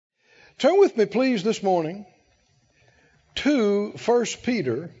Turn with me, please, this morning to 1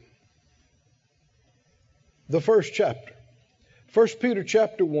 Peter, the first chapter. 1 Peter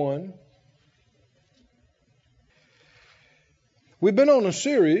chapter 1. We've been on a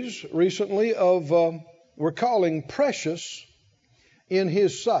series recently of, we're calling Precious in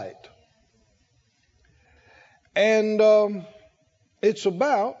His Sight. And it's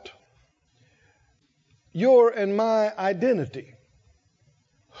about your and my identity.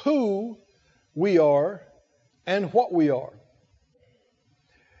 Who we are and what we are.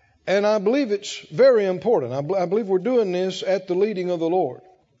 And I believe it's very important. I believe we're doing this at the leading of the Lord.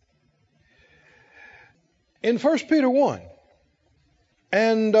 In 1 Peter 1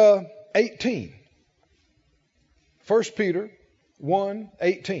 and 18. 1 Peter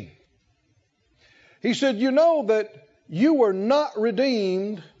 1:18. He said, you know that you were not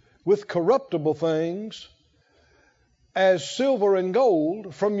redeemed with corruptible things as silver and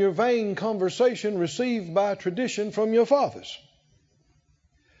gold from your vain conversation received by tradition from your fathers.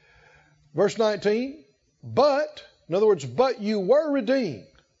 Verse 19, but you were redeemed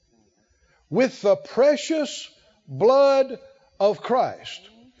with the precious blood of Christ.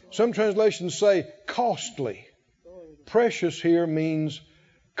 Some translations say costly. Precious here means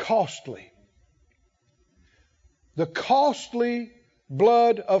costly. The costly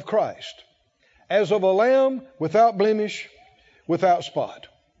blood of Christ, as of a lamb without blemish, without spot.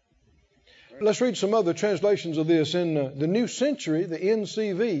 Let's read some other translations of this. In the New Century, the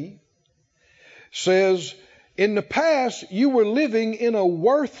NCV says, in the past you were living in a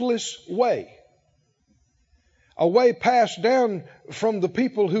worthless way, a way passed down from the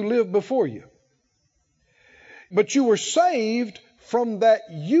people who lived before you. But you were saved from that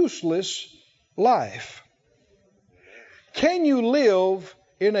useless life. Can you live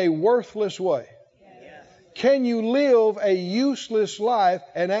in a worthless way? Yes. Can you live a useless life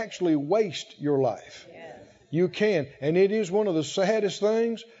and actually waste your life? Yes. You can. And it is one of the saddest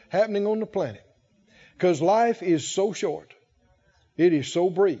things happening on the planet. Because life is so short. It is so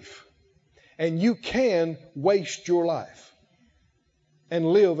brief. And you can waste your life and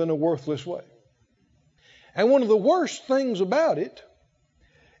live in a worthless way. And one of the worst things about it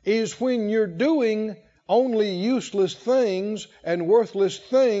is when you're doing only useless things and worthless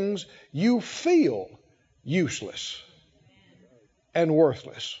things, you feel useless and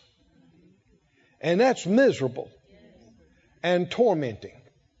worthless. And that's miserable and tormenting.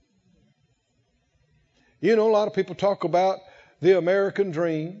 You know, a lot of people talk about the American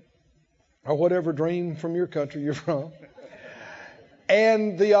dream, or whatever dream from your country you're from.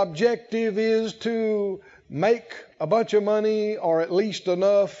 And the objective is to make a bunch of money, or at least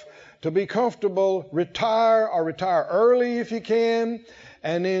enough to be comfortable, retire early if you can,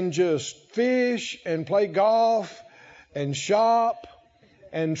 and then just fish and play golf and shop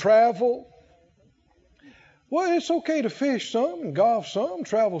and travel. Well, it's okay to fish some and golf some,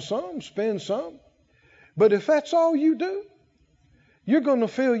 travel some, spend some. But if that's all you do, you're going to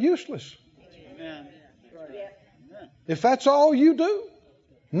feel useless. Amen. If that's all you do,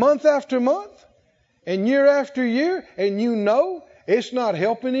 month after month and year after year, and you know it's not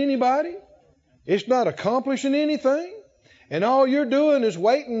helping anybody, it's not accomplishing anything, and all you're doing is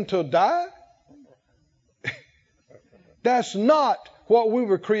waiting to die, that's not what we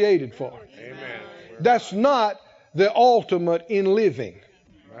were created for. Amen. That's not the ultimate in living.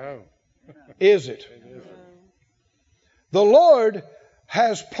 Wow. Is it? The Lord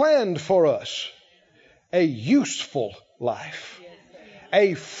has planned for us a useful life,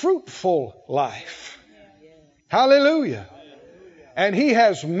 a fruitful life. Hallelujah. And He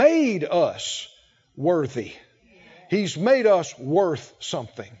has made us worthy. He's made us worth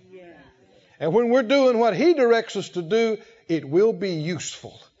something. And when we're doing what He directs us to do, it will be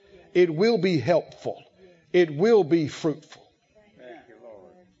useful. It will be helpful. It will be fruitful.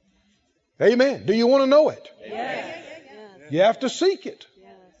 Amen. Do you want to know it? Yes. You have to seek it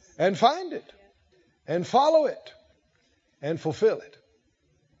and find it and follow it and fulfill it.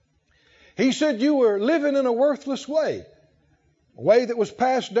 He said you were living in a worthless way. A way that was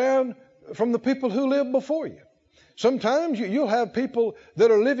passed down from the people who lived before you. Sometimes you'll have people that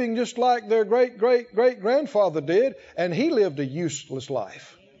are living just like their great-great-great-grandfather did, and he lived a useless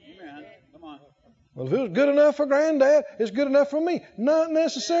life. Amen. Come on. Well, if it was good enough for Granddad, it's good enough for me. Not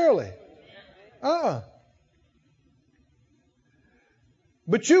necessarily.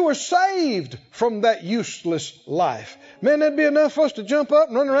 But you were saved from that useless life. Man, that'd be enough for us to jump up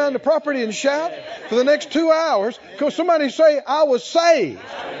and run around the property and shout for the next 2 hours. Because somebody say, I was saved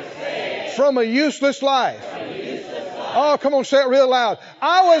from a useless life. Oh, come on, say it real loud.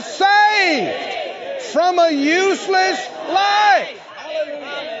 I was saved from a useless life.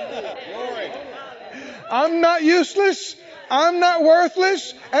 I'm not useless. I'm not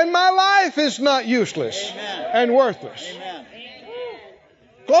worthless. And my life is not useless and worthless.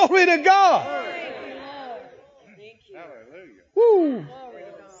 Glory to God. Woo.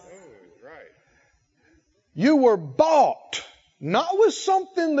 You were bought, not with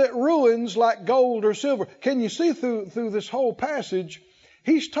something that ruins like gold or silver. Can you see through this whole passage?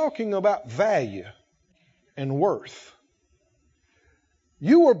 He's talking about value and worth.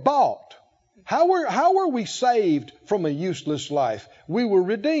 You were bought. How were we saved from a useless life? We were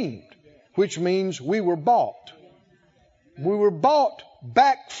redeemed, which means we were bought. We were bought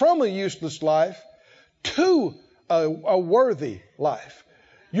back from a useless life to a worthy life.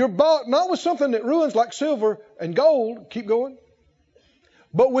 You're bought not with something that ruins like silver and gold, keep going,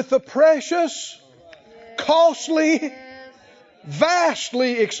 but with the precious, costly,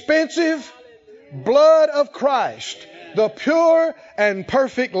 vastly expensive blood of Christ, the pure and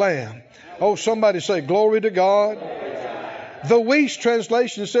perfect Lamb. Oh, somebody say, glory to God. The Weiss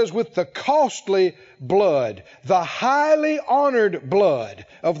translation says, with the costly blood, the highly honored blood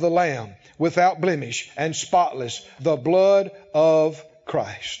of the Lamb, without blemish and spotless, the blood of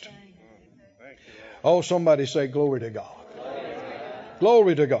Christ. Oh, somebody say, glory to God.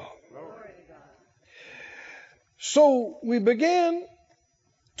 Glory to God. So we began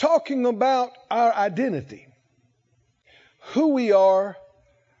talking about our identity, who we are,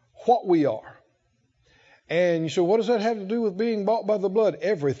 what we are. And you say, what does that have to do with being bought by the blood?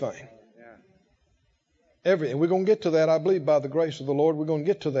 Everything. Everything. We're going to get to that, I believe, by the grace of the Lord. We're going to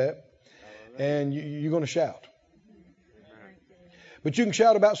get to that. And you're going to shout. But you can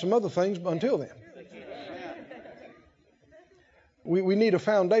shout about some other things until then. We need a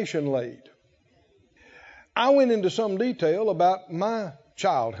foundation laid. I went into some detail about my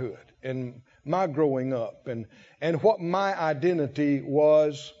childhood and my growing up and what my identity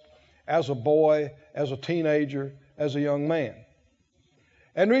was as a boy, as a teenager, as a young man.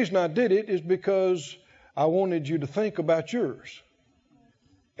 And the reason I did it is because I wanted you to think about yours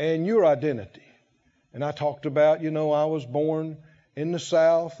and your identity. And I talked about, I was born in the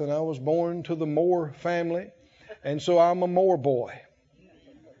South and I was born to the Moore family. And so I'm a Moore boy.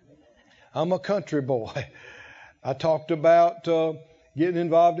 I'm a country boy. I talked about getting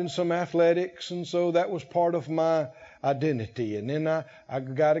involved in some athletics, and so that was part of my identity. And then I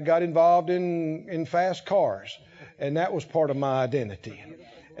got involved in fast cars, and that was part of my identity.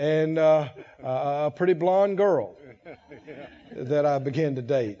 And a pretty blonde girl that I began to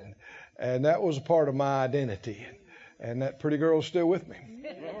date, and that was a part of my identity. And that pretty girl is still with me.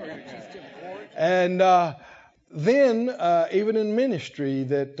 And then even in ministry,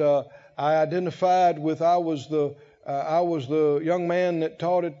 that I identified with. I was the young man that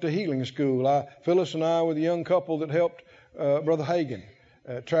taught at the healing school. Phyllis and I were the young couple that helped Brother Hagin,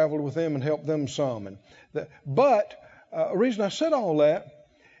 traveled with them and helped them some. But the reason I said all that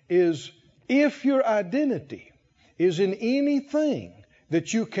is, if your identity is in anything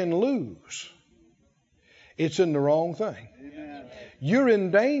that you can lose, it's in the wrong thing. Amen. You're in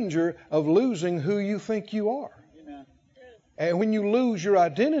danger of losing who you think you are. Amen. And when you lose your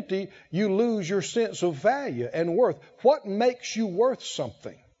identity, you lose your sense of value and worth. What makes you worth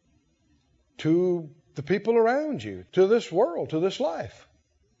something to the people around you, to this world, to this life?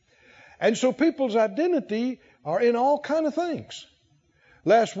 And so people's identity are in all kind of things.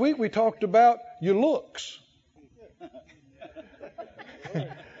 Last week we talked about your looks,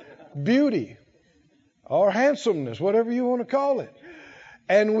 beauty, or handsomeness, whatever you want to call it.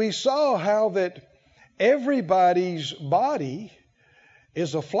 And we saw how that everybody's body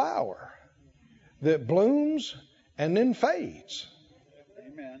is a flower that blooms and then fades.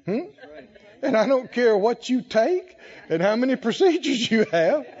 Amen. And I don't care what you take and how many procedures you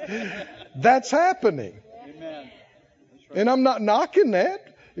have, that's happening. Amen. Right. And I'm not knocking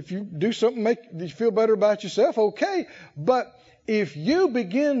that. If you do something make you feel better about yourself, okay. But if you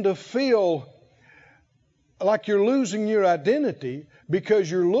begin to feel like you're losing your identity because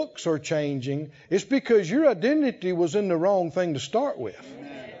your looks are changing, it's because your identity was in the wrong thing to start with.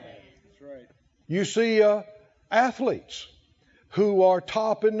 That's right. You see athletes who are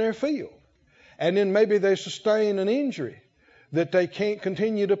top in their field, and then maybe they sustain an injury that they can't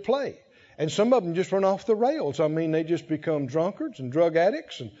continue to play. And some of them just run off the rails. I mean, they just become drunkards and drug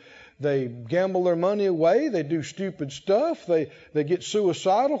addicts, and they gamble their money away. They do stupid stuff. They get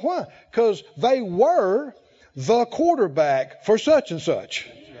suicidal. Why? Because they were the quarterback for such and such.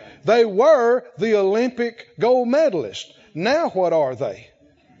 They were the Olympic gold medalist. Now what are they?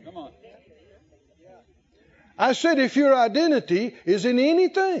 Come on. I said, if your identity is in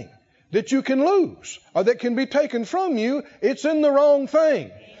anything that you can lose or that can be taken from you, it's in the wrong thing.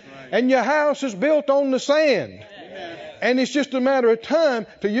 And your house is built on the sand. And it's just a matter of time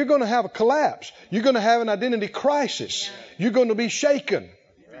till you're going to have a collapse. You're going to have an identity crisis. You're going to be shaken.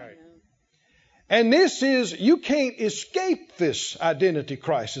 And you can't escape this identity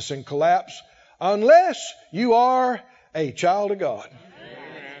crisis and collapse unless you are a child of God.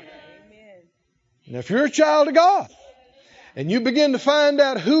 And if you're a child of God and you begin to find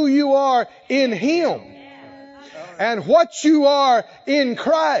out who you are in Him and what you are in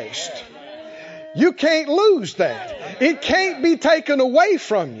Christ, you can't lose that. It can't be taken away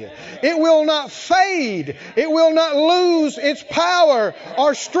from you. It will not fade. It will not lose its power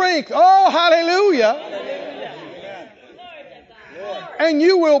or strength. Oh, hallelujah. And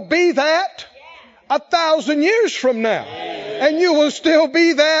you will be that 1,000 years from now. And you will still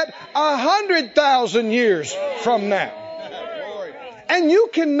be that 100,000 years from now. And you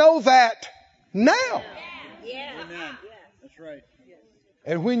can know that now. That's right.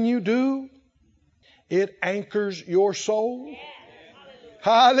 And when you do, it anchors your soul.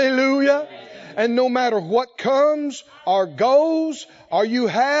 Hallelujah. And no matter what comes or goes, or you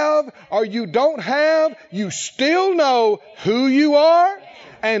have or you don't have, you still know who you are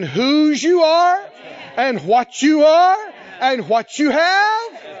and whose you are and what you are and what you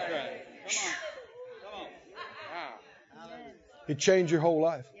have. It changed your whole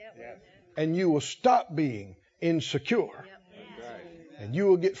life. And you will stop being insecure. And you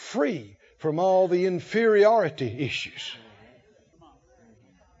will get free from all the inferiority issues.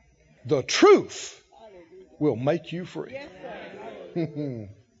 The truth will make you free. Whew,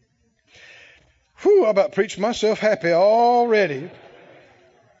 I about preached myself happy already.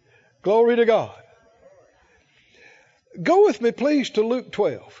 Glory to God. Go with me, please, to Luke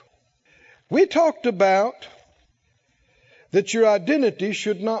 12. We talked about that your identity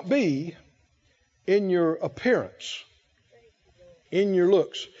should not be in your appearance, in your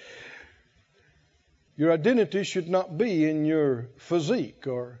looks. Your identity should not be in your physique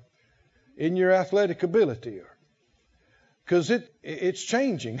or in your athletic ability, because it's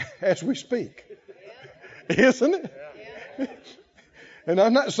changing as we speak, isn't it? And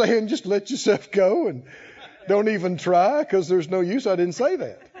I'm not saying just let yourself go and don't even try, because there's no use. I didn't say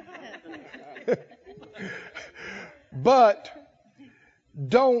that. But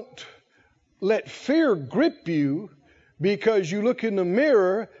don't let fear grip you because you look in the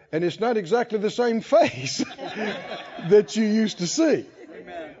mirror and it's not exactly the same face that you used to see.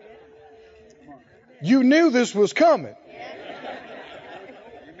 You knew this was coming.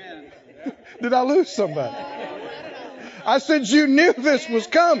 Did I lose somebody? I said you knew this was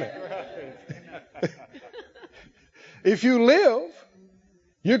coming. If you live,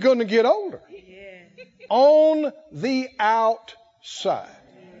 you're going to get older. On the outside.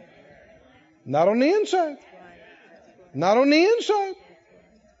 Not on the inside. Not on the inside.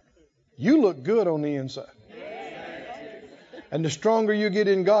 You look good on the inside. And the stronger you get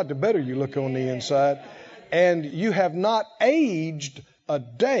in God, the better you look on the inside. And you have not aged a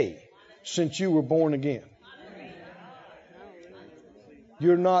day since you were born again.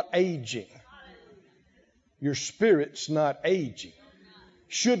 You're not aging. Your spirit's not aging.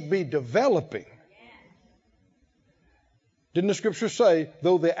 Should be developing. Didn't the scripture say,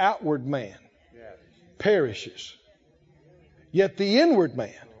 though the outward man perishes, yet the inward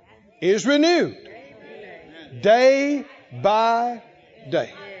man is renewed day by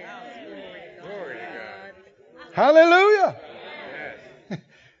day. Hallelujah.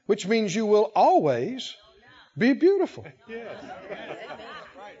 Which means you will always be beautiful. Yes,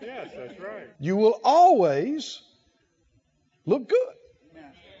 that's right. You will always look good.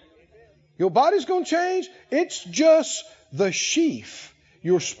 Your body's going to change. It's just the sheath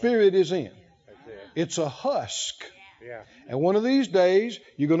your spirit is in. It's a husk. And one of these days,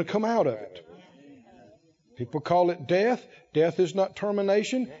 you're going to come out of it. People call it death. Death is not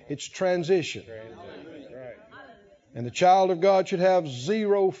termination. It's transition. And the child of God should have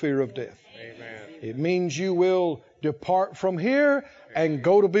zero fear of death. It means you will depart from here and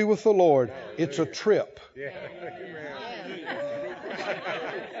go to be with the Lord. It's a trip.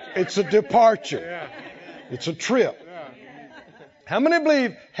 It's a departure. It's a trip. How many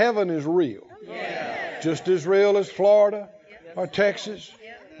believe heaven is real? Just as real as Florida or Texas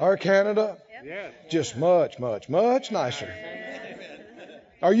or Canada? Just much, much, much nicer.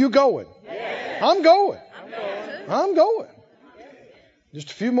 Are you going? I'm going. I'm going.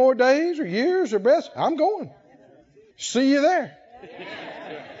 Just a few more days or years or best. I'm going. See you there.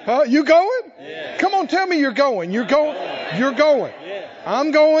 You going? Come on, tell me you're going. You're going. You're going.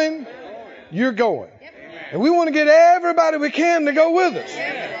 I'm going. You're going. And we want to get everybody we can to go with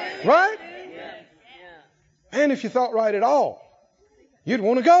us. Right? And if you thought right at all, You'd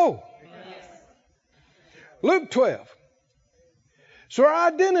want to go. Luke 12. So our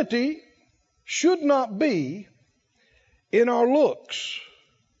identity should not be in our looks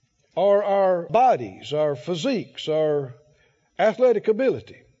or our bodies, our physiques, our athletic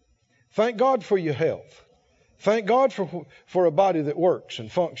ability. Thank God for your health. Thank God for a body that works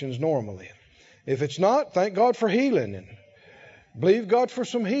and functions normally. If it's not, thank God for healing and believe God for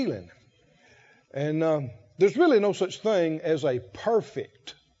some healing. And there's really no such thing as a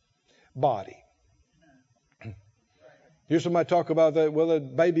perfect body. Hear somebody talk about that. Well, a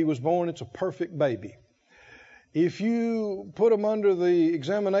baby was born, it's a perfect baby. If you put them under the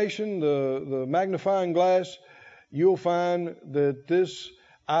examination, the magnifying glass, you'll find that this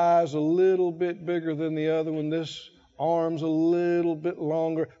eye's a little bit bigger than the other one. This arm's a little bit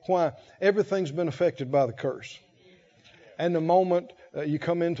longer. Why? Everything's been affected by the curse. And the moment you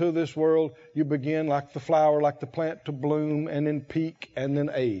come into this world, you begin like the flower, like the plant, to bloom and then peak and then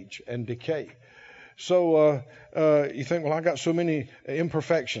age and decay. So you think, well, I got so many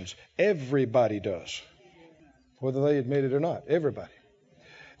imperfections. Everybody does, whether they admit it or not. Everybody.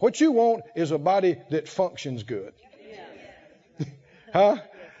 What you want is a body that functions good. Huh?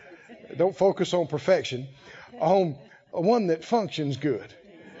 Don't focus on perfection. On one that functions good,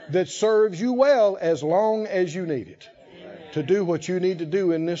 that serves you well as long as you need it to do what you need to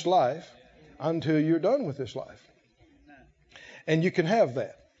do in this life until you're done with this life. And you can have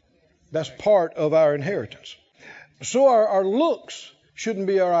that. That's part of our inheritance. So our looks shouldn't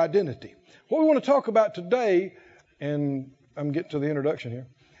be our identity. What we want to talk about today, and I'm getting to the introduction here.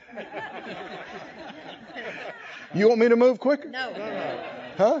 You want me to move quicker? No.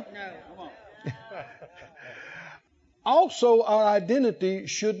 Huh? No. Also, our identity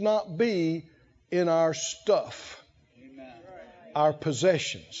should not be in our stuff, our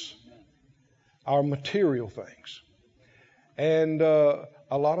possessions, our material things. And a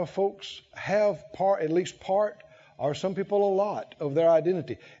lot of folks have at least part, or some people a lot of their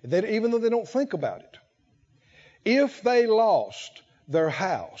identity, even though they don't think about it. If they lost their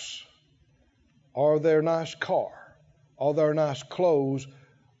house, or their nice car, or their nice clothes,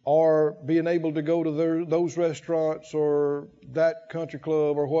 or being able to go to those restaurants or that country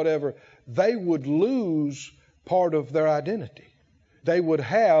club or whatever, they would lose part of their identity. They would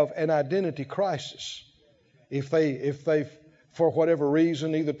have an identity crisis if they, for whatever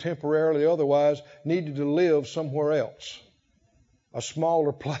reason, either temporarily or otherwise, needed to live somewhere else, a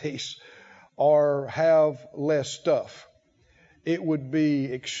smaller place, or have less stuff. It would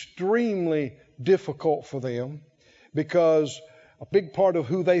be extremely difficult for them because a big part of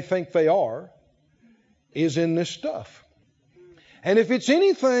who they think they are is in this stuff. And if it's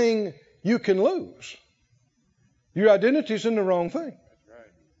anything you can lose, your identity's in the wrong thing.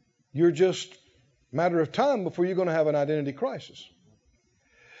 You're just a matter of time before you're going to have an identity crisis.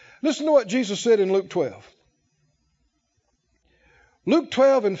 Listen to what Jesus said in Luke 12. Luke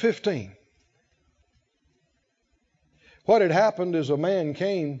 12 and 15. What had happened is a man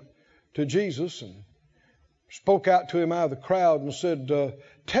came to Jesus and spoke out to him out of the crowd and said,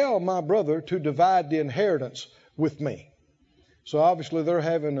 tell my brother to divide the inheritance with me. So obviously they're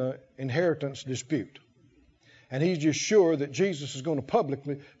having an inheritance dispute. And he's just sure that Jesus is going to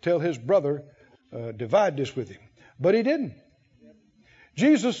publicly tell his brother, divide this with him. But he didn't.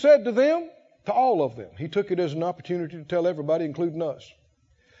 Jesus said to them, to all of them, he took it as an opportunity to tell everybody, including us,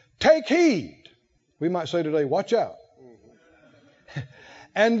 take heed. We might say today, watch out.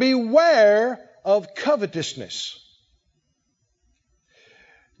 And beware of covetousness.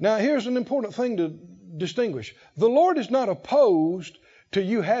 Now, here's an important thing to distinguish. The Lord is not opposed to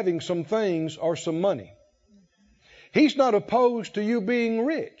you having some things or some money. He's not opposed to you being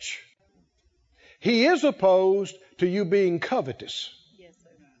rich. He is opposed to you being covetous. Yes, sir.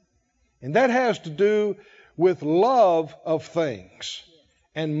 And that has to do with love of things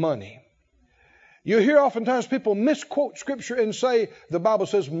and money. You hear oftentimes people misquote Scripture and say the Bible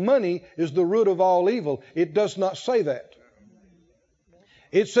says money is the root of all evil. It does not say that.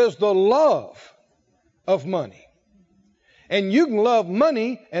 It says the love of money. And you can love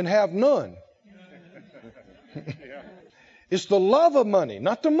money and have none. It's the love of money,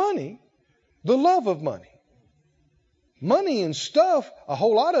 not the money, the love of money. Money and stuff, a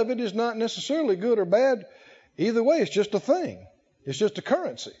whole lot of it is not necessarily good or bad. Either way, it's just a thing. It's just a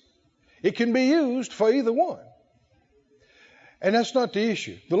currency. It can be used for either one. And that's not the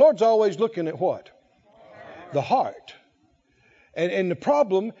issue. The Lord's always looking at what? The heart. And the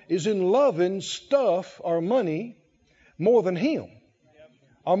problem is in loving stuff or money more than Him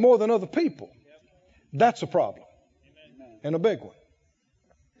or more than other people. That's a problem. And a big one.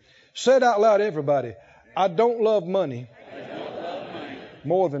 Say it out loud, everybody. I don't love money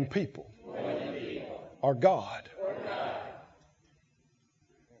more than people or God.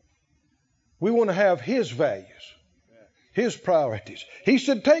 We want to have His values, His priorities. He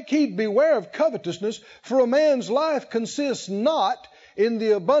said, take heed, beware of covetousness, for a man's life consists not in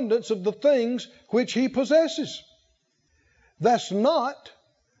the abundance of the things which he possesses. That's not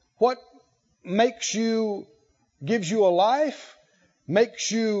what gives you a life,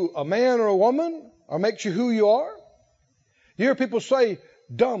 makes you a man or a woman, or makes you who you are. You hear people say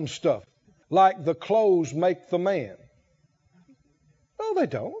dumb stuff, like the clothes make the man. No, they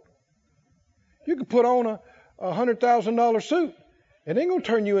don't. You can put on a $100,000 suit. It ain't going to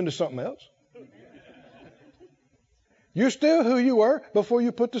turn you into something else. You're still who you were before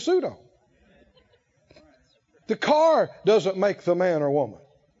you put the suit on. The car doesn't make the man or woman.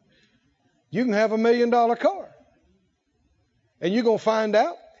 You can have $1 million car. And you're going to find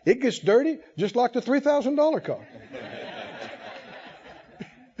out it gets dirty just like the $3,000 car.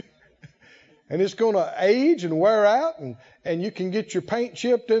 And it's going to age and wear out, and you can get your paint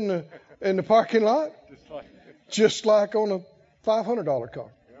chipped in the parking lot, just like on a $500 car.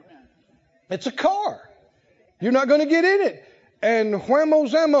 It's a car. You're not going to get in it. And whammo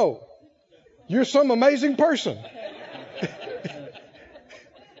zammo, you're some amazing person.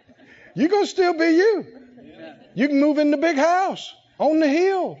 You're going to still be you. You can move in the big house on the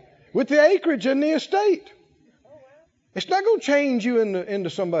hill with the acreage and the estate. It's not going to change you into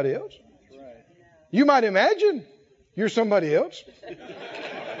somebody else. You might imagine you're somebody else.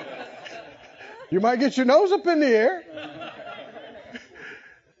 You might get your nose up in the air.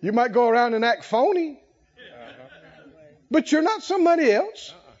 You might go around and act phony. But you're not somebody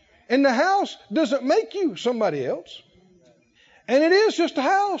else. And the house doesn't make you somebody else. And it is just a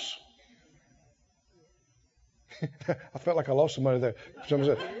house. I felt like I lost somebody there.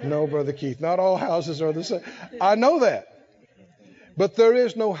 Somebody said, no, Brother Keith, not all houses are the same. I know that. But there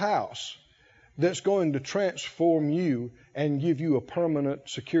is no house that's going to transform you and give you a permanent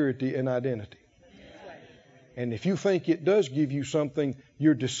security and identity. And if you think it does give you something,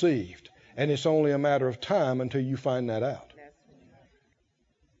 you're deceived. And it's only a matter of time until you find that out.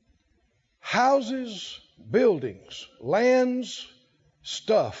 Houses, buildings, lands,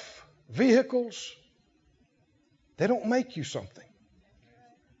 stuff, vehicles, they don't make you something.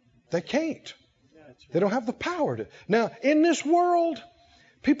 They can't. They don't have the power to. Now, in this world,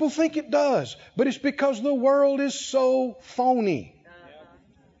 people think it does, but it's because the world is so phony,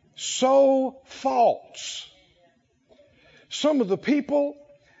 so false. Some of the people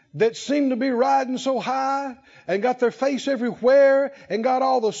that seem to be riding so high and got their face everywhere and got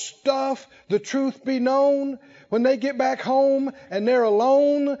all the stuff, the truth be known, when they get back home and they're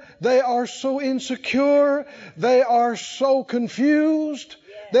alone, they are so insecure, they are so confused,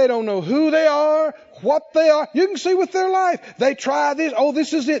 they don't know who they are, what they are. You can see with their life. They try this, oh,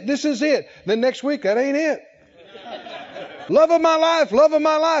 this is it, this is it. Then next week, that ain't it. Love of my life, love of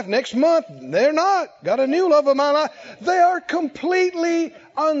my life. Next month, they're not. Got a new love of my life. They are completely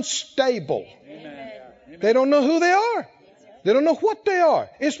unstable. Amen. They don't know who they are. They don't know what they are.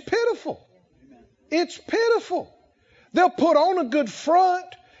 It's pitiful. It's pitiful. They'll put on a good front,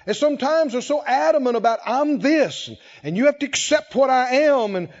 and sometimes they're so adamant about I'm this, and you have to accept what I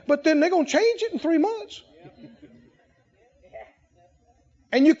am, but then they're going to change it in 3 months.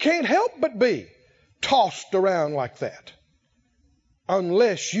 And you can't help but be tossed around like that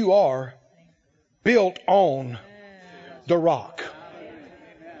unless you are built on the rock.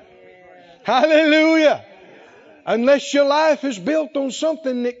 Hallelujah. Unless your life is built on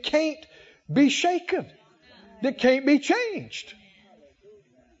something that can't be shaken, that can't be changed.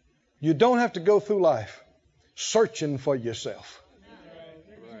 You don't have to go through life searching for yourself.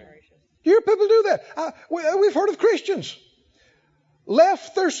 You hear people do that. We've heard of Christians.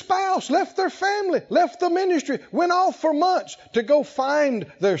 Left their spouse, left their family, left the ministry, went off for months to go find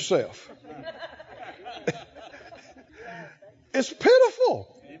theirself. It's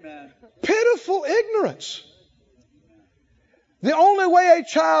pitiful. Amen. Pitiful ignorance. The only way a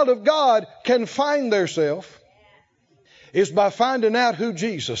child of God can find theirself is by finding out who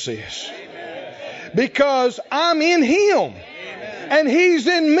Jesus is. Amen. Because I'm in Him. Amen. And He's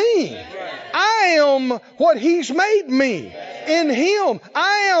in me. I am what He's made me. In Him,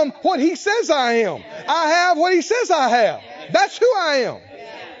 I am what He says I am. I have what He says I have. That's who I am.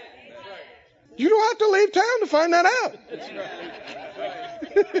 You don't have to leave town to find that out.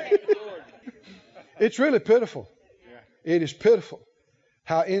 It's really pitiful. It is pitiful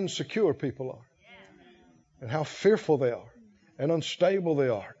how insecure people are and how fearful they are and unstable they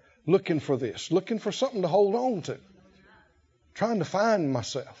are, looking for this, looking for something to hold on to, trying to find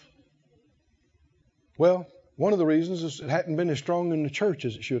myself. Well, One of the reasons is it hadn't been as strong in the church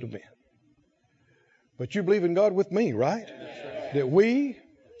as it should have been. But you believe in God with me, right? That we,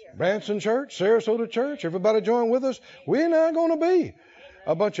 Branson Church, Sarasota Church, everybody join with us. We're not going to be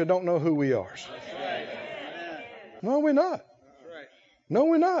a bunch of don't know who we are. No, we're not. No,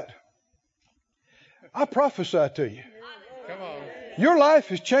 we're not. I prophesy to you. Come on. Your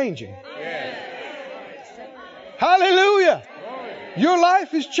life is changing. Hallelujah. Your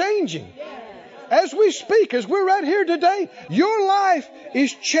life is changing. As we speak, as we're right here today, your life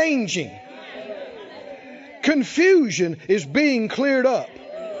is changing. Confusion is being cleared up.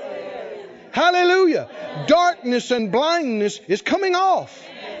 Hallelujah. Darkness and blindness is coming off.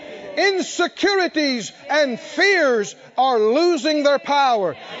 Insecurities and fears are losing their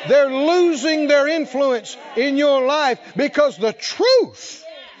power. They're losing their influence in your life because the truth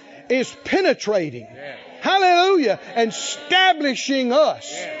is penetrating. Hallelujah. And establishing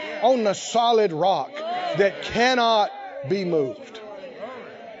us on the solid rock that cannot be moved.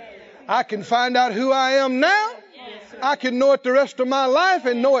 I can find out who I am now. I can know it the rest of my life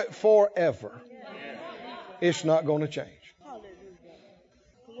and know it forever. It's not going to change.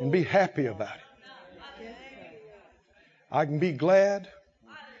 And be happy about it. I can be glad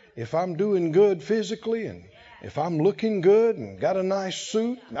if I'm doing good physically and if I'm looking good and got a nice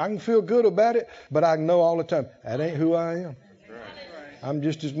suit. I can feel good about it, but I can know all the time, that ain't who I am. I'm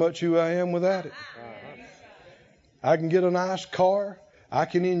just as much who I am without it. I can get a nice car. I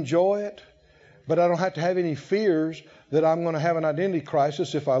can enjoy it, but I don't have to have any fears that I'm going to have an identity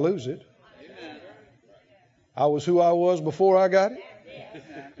crisis if I lose it. I was who I was before I got it.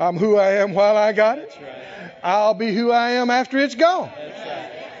 I'm who I am while I got it. I'll be who I am after it's gone.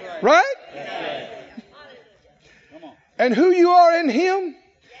 Right? And who you are in Him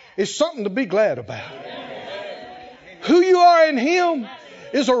is something to be glad about. Who you are in Him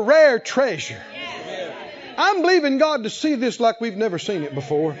is a rare treasure. I'm believing God to see this like we've never seen it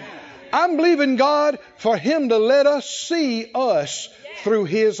before. I'm believing God for Him to let us see us through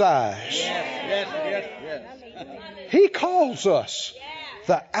His eyes. He calls us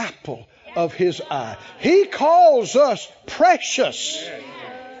the apple of His eye. He calls us precious.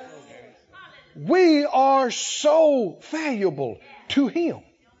 We are so valuable to Him.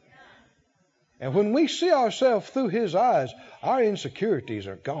 And when we see ourselves through His eyes, our insecurities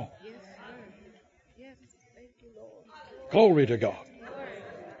are gone. Glory to God.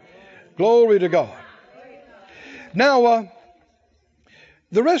 Glory to God. Now,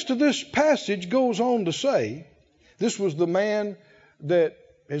 the rest of this passage goes on to say, this was the man that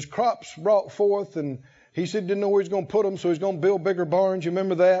his crops brought forth, and he said didn't know where he's going to put them, so he's going to build bigger barns. You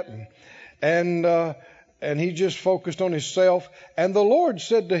remember that? And he just focused on himself. And the Lord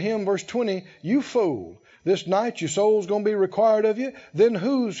said to him, verse 20, "You fool, this night your soul's going to be required of you. Then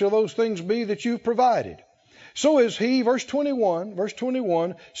whose shall those things be that you've provided? So is he," verse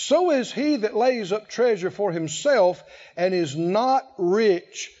 21, "so is he that lays up treasure for himself and is not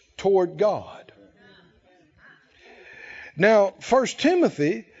rich toward God." Now, 1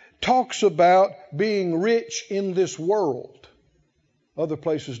 Timothy talks about being rich in this world. Other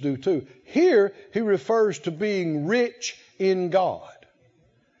places do too. Here, he refers to being rich in God.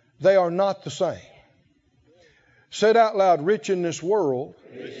 They are not the same. Said out loud, rich in this world.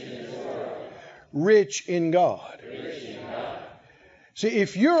 Rich in God. See,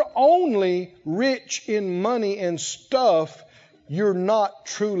 if you're only rich in money and stuff, you're not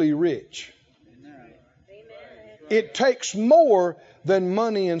truly rich. It takes more than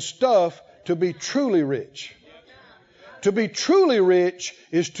money and stuff to be truly rich. To be truly rich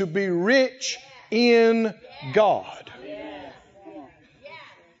is to be rich in God.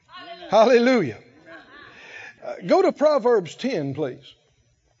 Hallelujah. Go to Proverbs 10, please.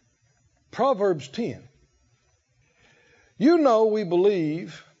 Proverbs 10. You know we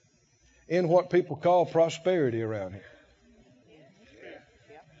believe in what people call prosperity around here.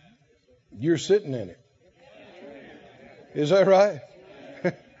 You're sitting in it. Is that right?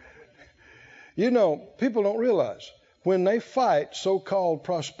 You know, people don't realize when they fight so-called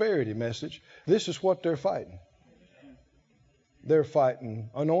prosperity message, this is what they're fighting. They're fighting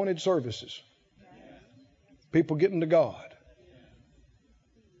anointed services. People getting to God.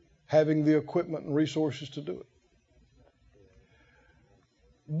 Having the equipment and resources to do it.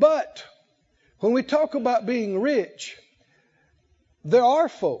 But when we talk about being rich, there are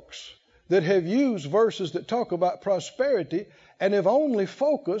folks that have used verses that talk about prosperity and have only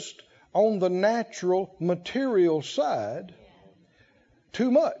focused on the natural, material side too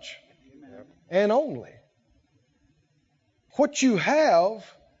much and only. What you have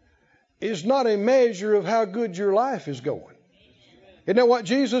is not a measure of how good your life is going. Isn't that what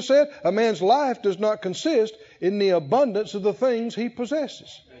Jesus said? A man's life does not consist in the abundance of the things he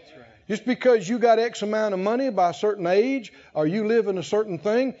possesses. That's right. Just because you got X amount of money by a certain age or you live in a certain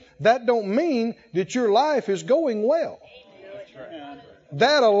thing, that don't mean that your life is going well. That's right.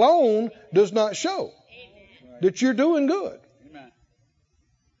 That alone does not show that you're doing good. Amen.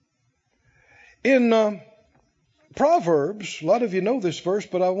 In Proverbs, a lot of you know this verse,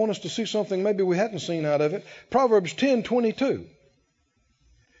 but I want us to see something maybe we hadn't seen out of it. Proverbs 10:22.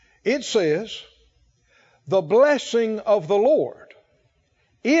 It says, the blessing of the Lord,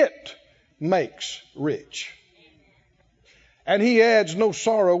 it makes rich. And he adds no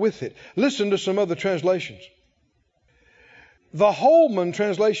sorrow with it. Listen to some other translations. The Holman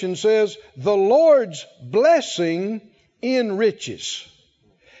translation says, the Lord's blessing enriches,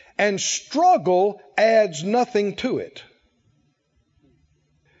 and struggle adds nothing to it.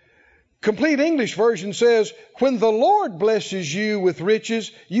 Complete English version says, when the Lord blesses you with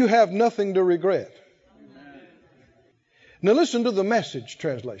riches, you have nothing to regret. Now listen to the Message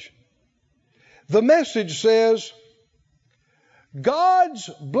translation. The Message says, God's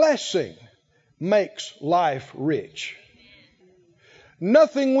blessing makes life rich.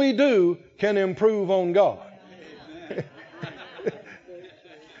 Nothing we do can improve on God.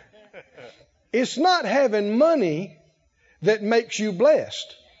 It's not having money that makes you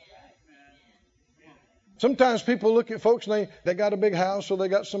blessed. Sometimes people look at folks and they got a big house or they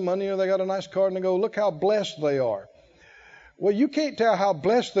got some money or they got a nice car and they go, look how blessed they are. Well, you can't tell how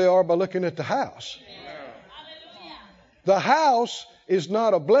blessed they are by looking at the house. The house is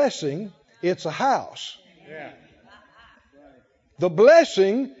not a blessing, it's a house. Yeah. The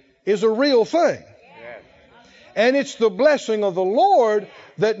blessing is a real thing. Yes. And it's the blessing of the Lord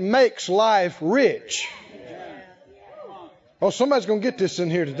that makes life rich. Oh, somebody's going to get this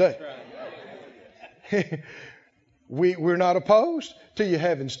in here today. We're not opposed to you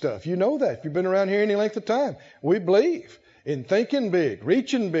having stuff. You know that. If you've been around here any length of time, we believe in thinking big,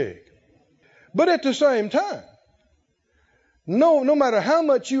 reaching big. But at the same time, no matter how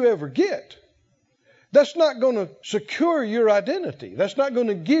much you ever get, that's not going to secure your identity. That's not going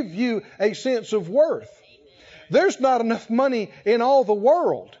to give you a sense of worth. There's not enough money in all the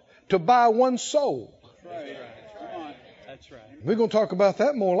world to buy one soul. That's right. Come on. That's right. We're going to talk about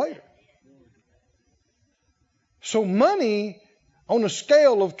that more later. So money on a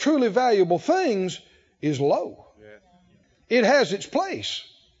scale of truly valuable things is low. Yeah. It has its place.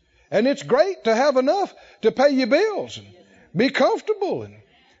 And it's great to have enough to pay your bills and be comfortable and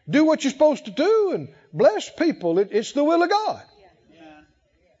do what you're supposed to do and bless people. It's the will of God. Yeah.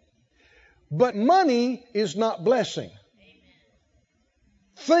 But money is not blessing.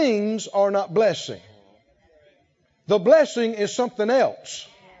 Things are not blessing. The blessing is something else.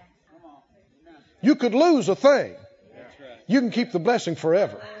 You could lose a thing. You can keep the blessing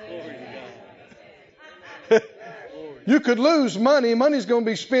forever. You could lose money. Money's going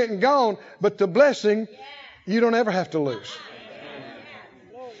to be spent and gone. But the blessing, you don't ever have to lose.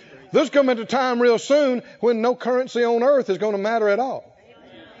 There's coming a time real soon when no currency on earth is going to matter at all.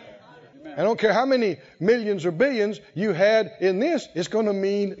 I don't care how many millions or billions you had in this, it's going to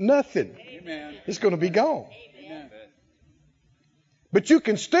mean nothing. Amen. It's going to be gone. Amen. But you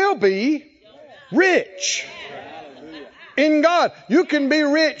can still be rich in God. You can be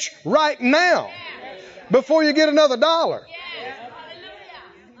rich right now before you get another dollar.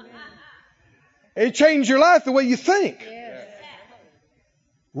 It changed your life the way you think.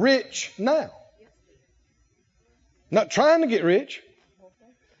 Rich now. Not trying to get rich.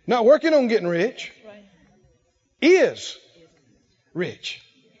 Not working on getting rich. Is rich.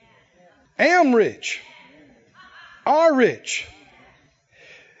 Am rich. Are rich.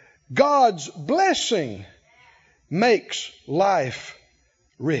 God's blessing makes life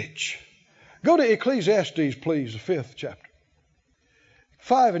rich. Go to Ecclesiastes, please, the 5th chapter.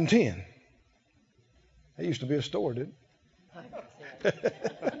 5 and 10. That used to be a store, didn't it?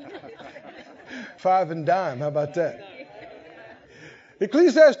 5 and dime. How about that?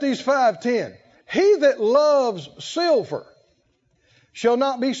 Ecclesiastes 5:10. He that loves silver shall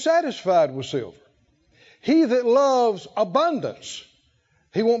not be satisfied with silver. He that loves abundance,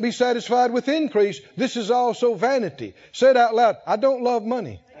 he won't be satisfied with increase. This is also vanity. Say it out loud. I don't love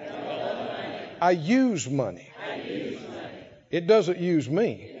money. I use money. It doesn't use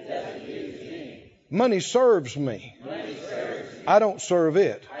me. Money serves me. I don't serve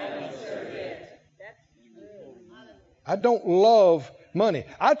it. I don't love money.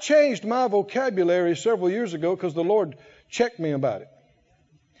 I changed my vocabulary several years ago because the Lord checked me about it.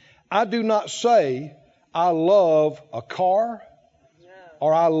 I do not say I love a car,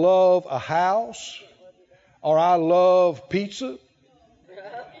 or I love a house, or I love pizza,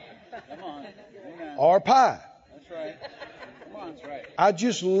 or pie. right. Come on, that's right. I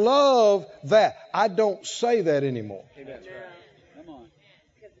just love that. I don't say that anymore. That's right. Come on.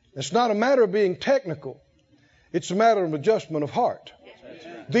 It's not a matter of being technical. It's a matter of adjustment of heart.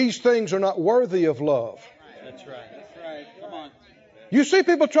 These things are not worthy of love. That's right. That's right. Come on. You see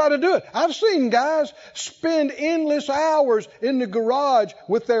people try to do it. I've seen guys spend endless hours in the garage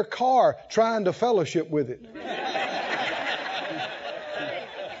with their car trying to fellowship with it.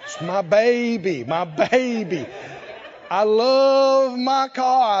 It's my baby, my baby. I love my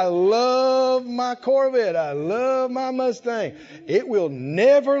car. I love my Corvette. I love my Mustang. It will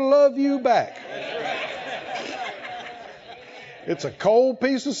never love you back. It's a cold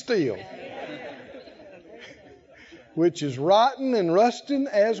piece of steel, which is rotten and rusting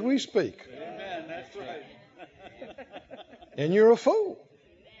as we speak. Amen. That's right. And you're a fool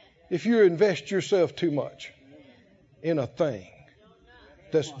if you invest yourself too much in a thing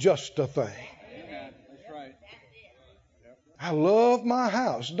that's just a thing. Amen. That's right. I love my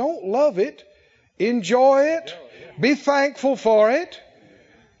house. Don't love it. Enjoy it. Be thankful for it.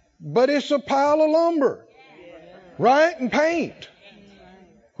 But it's a pile of lumber. Right? And paint.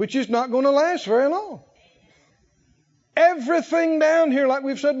 Which is not going to last very long. Everything down here, like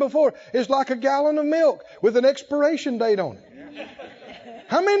we've said before, is like a gallon of milk with an expiration date on it.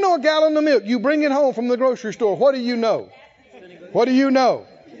 How many know a gallon of milk? You bring it home from the grocery store. What do you know? What do you know?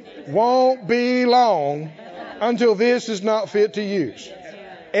 Won't be long until this is not fit to use.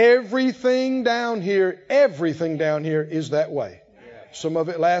 Everything down here is that way. Some of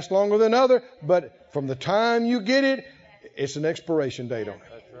it lasts longer than other, but from the time you get it, it's an expiration date on it.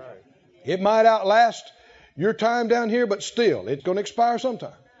 That's right. It might outlast your time down here, but still, it's going to expire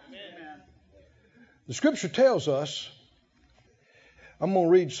sometime. Amen. The scripture tells us, I'm going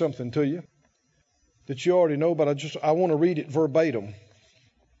to read something to you that you already know, but I want to read it verbatim.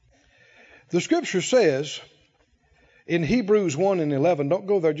 The scripture says in Hebrews 1:11, don't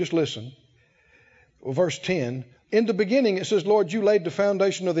go there, just listen. Verse 10, in the beginning it says, Lord, you laid the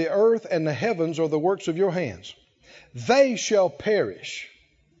foundation of the earth, and the heavens are the works of your hands. They shall perish.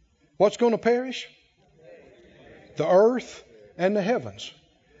 What's going to perish? The earth and the heavens.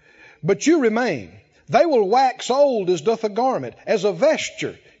 But you remain. They will wax old as doth a garment, as a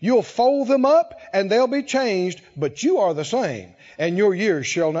vesture. You'll fold them up, and they'll be changed, but you are the same, and your years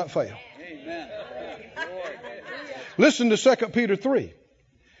shall not fail. Amen. Listen to 2 Peter 3.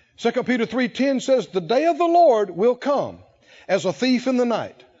 2 Peter 3:10 says, the day of the Lord will come as a thief in the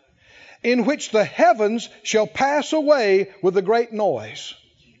night, in which the heavens shall pass away with a great noise,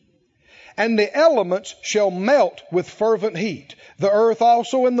 and the elements shall melt with fervent heat. The earth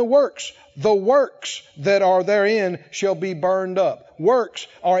also and the works that are therein shall be burned up. Works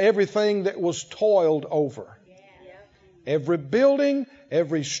are everything that was toiled over. Every building,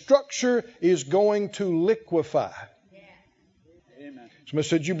 every structure is going to liquefy. Amen. Somebody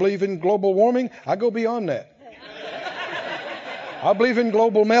said, you believe in global warming? I go beyond that. I believe in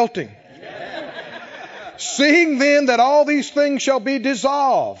global melting. Seeing then that all these things shall be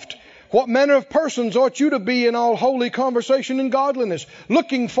dissolved, what manner of persons ought you to be in all holy conversation and godliness,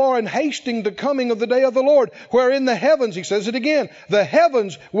 looking for and hasting the coming of the day of the Lord, wherein the heavens, he says it again, the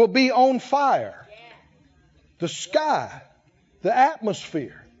heavens will be on fire. The sky, the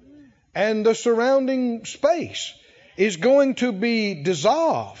atmosphere, and the surrounding space is going to be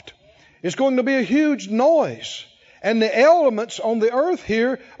dissolved. It's going to be a huge noise. And the elements on the earth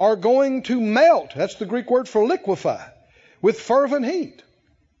here are going to melt. That's the Greek word for liquefy, with fervent heat.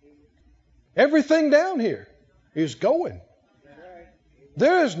 Everything down here is going.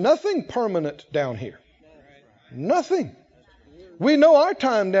 There is nothing permanent down here. Nothing. We know our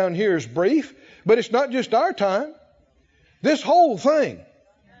time down here is brief, but it's not just our time. This whole thing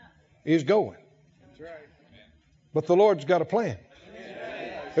is going. But the Lord's got a plan.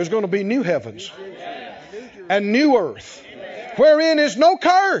 There's going to be new heavens and new earth, wherein is no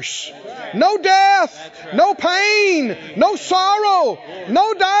curse, no death, no pain, no sorrow,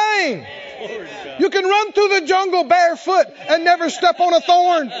 no dying. You can run through the jungle barefoot and never step on a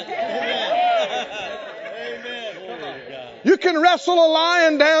thorn. You can wrestle a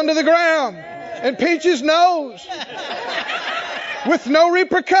lion down to the ground and pinch his nose with no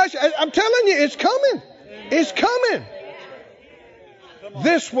repercussion. I'm telling you, it's coming. It's coming.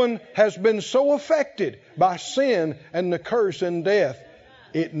 This one has been so affected by sin and the curse and death,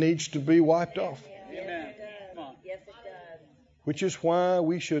 it needs to be wiped off. Amen. Come on. Which is why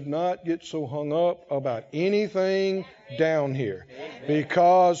we should not get so hung up about anything down here.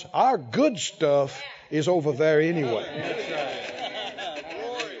 Because our good stuff is over there anyway.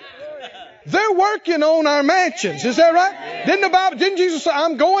 They're working on our mansions. Is that right? Didn't Jesus say,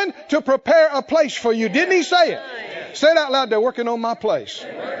 I'm going to prepare a place for you? Didn't he say it? Say it out loud. They're working on my place.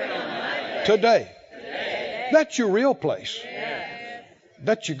 Today. That's your real place.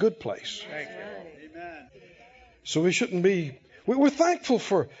 That's your good place. So we shouldn't be, we're thankful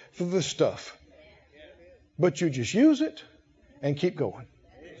for this stuff. But you just use it and keep going.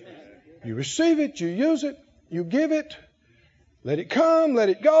 You receive it, you use it, you give it, let it come, let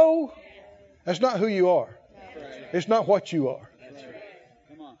it go. That's not who you are. It's not what you are.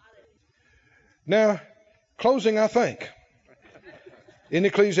 Now, closing, I think, in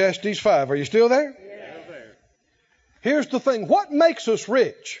Ecclesiastes 5. Are you still there? Here's the thing. What makes us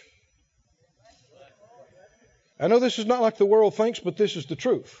rich? I know this is not like the world thinks, but this is the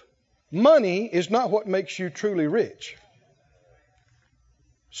truth. Money is not what makes you truly rich.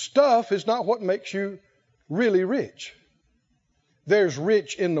 Stuff is not what makes you really rich. There's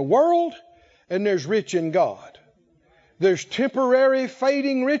rich in the world and there's rich in God. There's temporary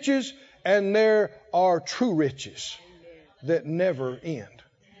fading riches and there are true riches that never end,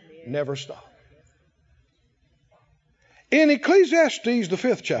 never stop. In Ecclesiastes, the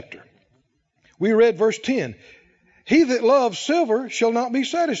 5th chapter, we read verse 10. He that loves silver shall not be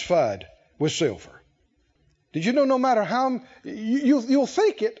satisfied with silver. Did you know no matter how, you'll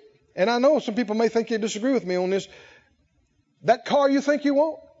think it, and I know some people may think they disagree with me on this, that car you think you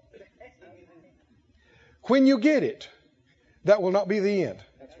want, when you get it, that will not be the end.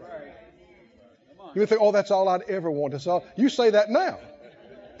 That's right. You think, oh, that's all I'd ever want. That's all. You say that now.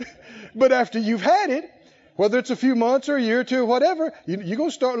 But after you've had it, whether it's a few months or a year or two or whatever, you're going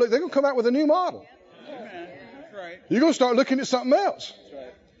to start looking. They're going to come out with a new model. That's right. You're going to start looking at something else. That's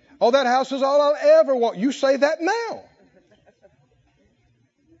right. Oh, that house is all I'll ever want. You say that now.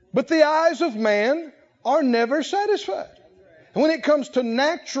 But the eyes of man are never satisfied. And when it comes to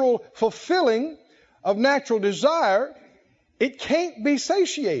natural fulfilling of natural desire, it can't be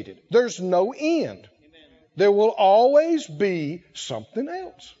satiated. There's no end. There will always be something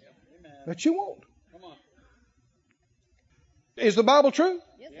else that you want. Is the Bible true?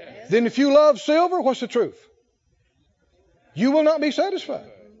 Yes. Then if you love silver, what's the truth? You will not be satisfied.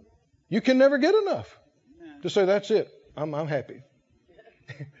 You can never get enough to say, that's it. I'm happy.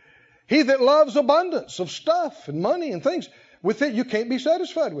 He that loves abundance of stuff and money and things, with it you can't be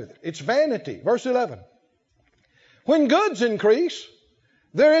satisfied with it. It's vanity. Verse 11. When goods increase,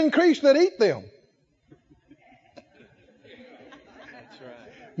 there increase that eat them. That's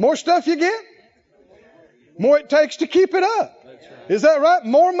right. More stuff you get, more it takes to keep it up. Is that right?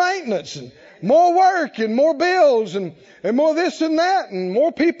 More maintenance and more work and more bills and more this and that and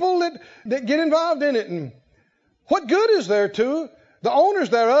more people that get involved in it. And what good is there to the owners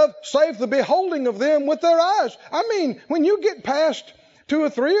thereof save the beholding of them with their eyes? I mean, when you get past 2 or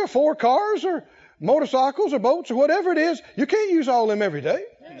 3 or 4 cars or motorcycles or boats or whatever it is, you can't use all of them every day.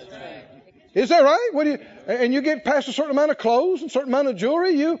 Is that right? And you get past a certain amount of clothes and a certain amount of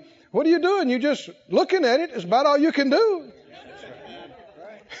jewelry, what are you doing? You just looking at it is about all you can do.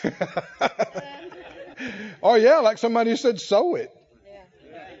 Or like somebody said, sew it.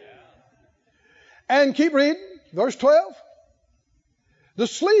 And keep reading, verse 12. The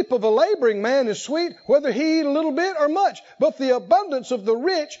sleep of a laboring man is sweet, whether he eat a little bit or much, but the abundance of the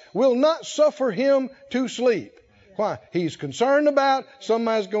rich will not suffer him to sleep. Why? He's concerned about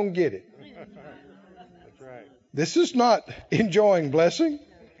somebody's going to get it. That's right. This is not enjoying blessing.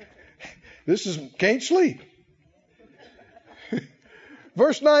 This is can't sleep.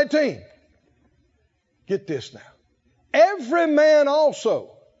 Verse 19. Get this now. Every man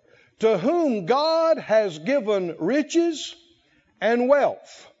also to whom God has given riches and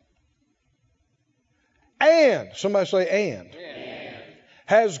wealth, and, somebody say and,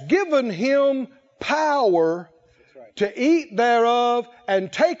 has given him power to eat thereof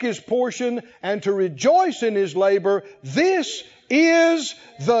and take his portion and to rejoice in his labor. This is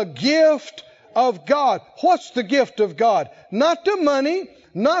the gift of God. What's the gift of God? Not the money,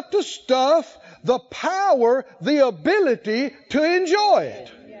 not the stuff, the power, the ability to enjoy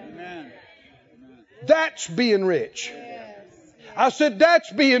it. Amen. That's being rich. I said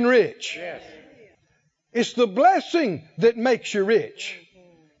that's being rich. Yes. It's the blessing that makes you rich.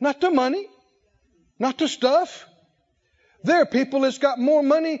 Not the money, not the stuff. There are people that's got more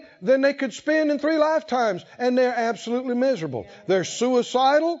money than they could spend in 3 lifetimes, and they're absolutely miserable. They're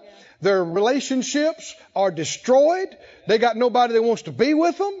suicidal. Their relationships are destroyed. They got nobody that wants to be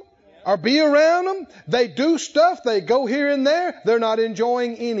with them or be around them. They do stuff. They go here and there. They're not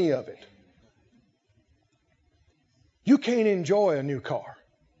enjoying any of it. You can't enjoy a new car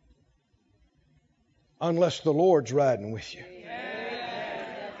unless the Lord's riding with you.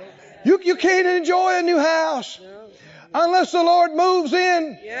 You can't enjoy a new house unless the Lord moves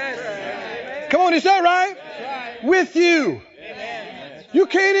in. Come on, is that right? with you. You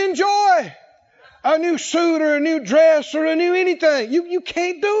can't enjoy a new suit or a new dress or a new anything. You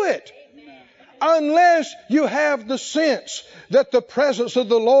can't do it unless you have the sense that the presence of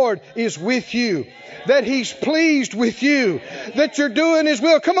the Lord is with you, that He's pleased with you, that you're doing His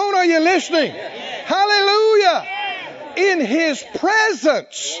will. Come on, are you listening? Hallelujah! In His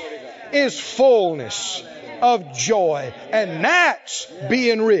presence is fullness of joy, and that's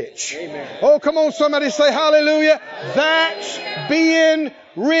being rich. Oh, come on, somebody say hallelujah. That's being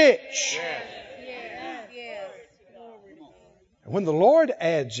rich. And when the Lord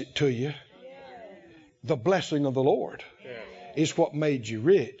adds it to you, the blessing of the Lord is what made you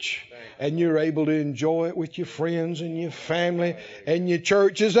rich. And you're able to enjoy it with your friends and your family and your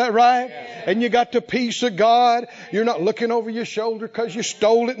church. Is that right? And you got the peace of God. You're not looking over your shoulder because you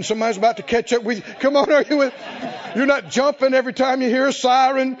stole it and somebody's about to catch up with you. Come on, are you with? You're not jumping every time you hear a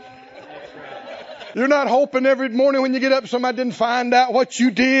siren. You're not hoping every morning when you get up somebody didn't find out what you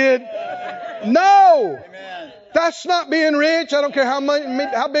did. No! That's not being rich. I don't care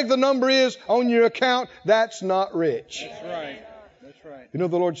how big the number is on your account. That's not rich. That's right. That's right. You know,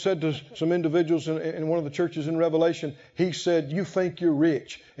 the Lord said to some individuals in one of the churches in Revelation, He said, you think you're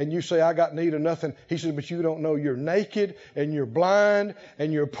rich and you say, I got need of nothing. He said, but you don't know you're naked and you're blind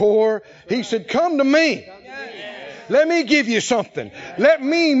and you're poor. He said, come to me. Let me give you something. Let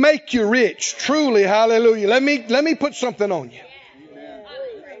me make you rich. Truly, hallelujah. Let me put something on you.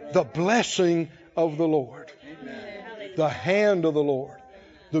 The blessing of the Lord. The hand of the Lord,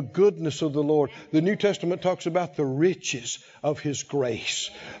 the goodness of the Lord. The New Testament talks about the riches of His grace,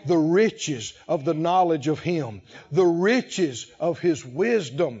 the riches of the knowledge of Him, the riches of His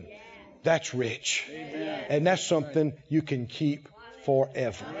wisdom. That's rich. And that's something you can keep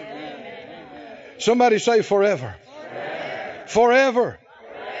forever. Somebody say forever. Forever.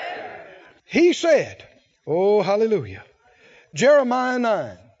 He said, oh, hallelujah. Jeremiah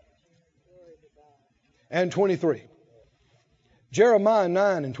 9 and 23. Jeremiah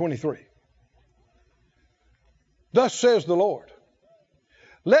 9 and 23. Thus says the Lord,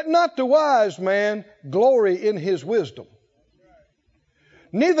 let not the wise man glory in his wisdom,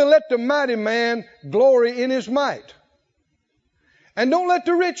 neither let the mighty man glory in his might. And don't let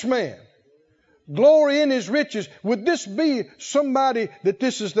the rich man glory in his riches. Would this be somebody that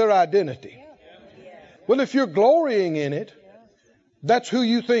this is their identity? Well, if you're glorying in it, that's who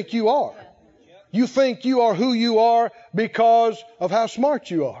you think you are. You think you are who you are because of how smart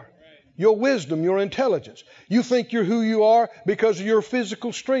you are, your wisdom, your intelligence. You think you're who you are because of your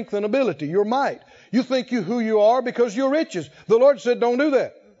physical strength and ability, your might. You think you're who you are because of your riches. The Lord said, don't do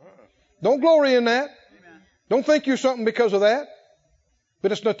that. Don't glory in that. Don't think you're something because of that. But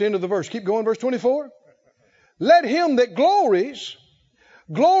that's not the end of the verse. Keep going, verse 24. Let him that glories,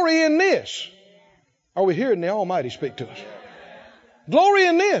 glory in this. Are we hearing the Almighty speak to us? Glory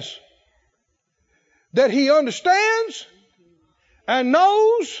in this. That he understands and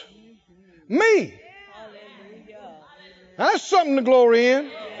knows me. That's something to glory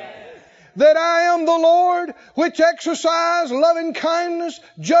in. That I am the Lord which exercise loving kindness,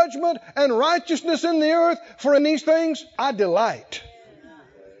 judgment, and righteousness in the earth. For in these things I delight,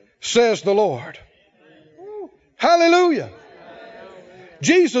 says the Lord. Hallelujah.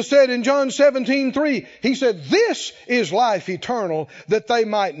 Jesus said in John 17:3, He said, this is life eternal, that they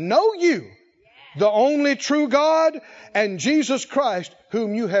might know you, the only true God, and Jesus Christ,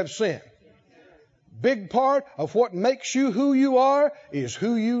 whom you have sent. Big part of what makes you who you are is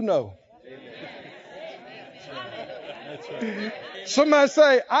who you know. Somebody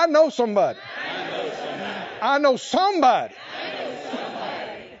say, I know somebody. I know somebody.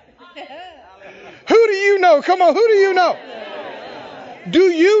 Who do you know? Come on, who do you know? Do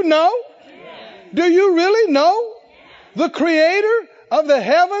you know? Do you really know the Creator of the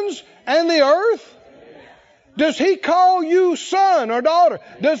heavens and the earth? Does He call you son or daughter?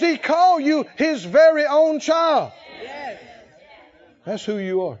 Does He call you His very own child? Yes. That's who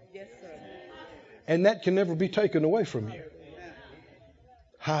you are. Yes, sir. And that can never be taken away from you.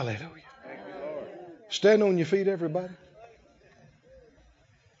 Hallelujah. Stand on your feet, everybody.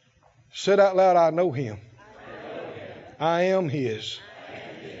 Say out loud, I know Him. I am His.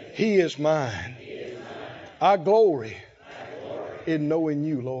 He is mine. I glory in knowing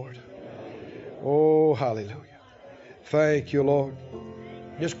you, Lord. Oh, hallelujah. Thank you, Lord.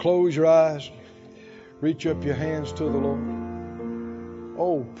 Just close your eyes. Reach up your hands to the Lord.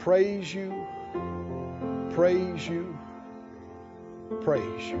 Oh, praise you. Praise you.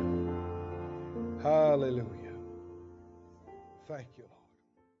 Praise you. Hallelujah. Thank you, Lord.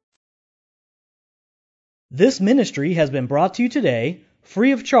 This ministry has been brought to you today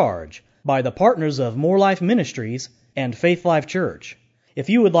free of charge by the partners of More Life Ministries and Faith Life Church. If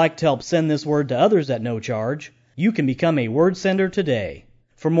you would like to help send this word to others at no charge, you can become a word sender today.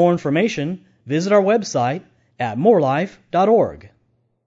 For more information, visit our website at morelife.org.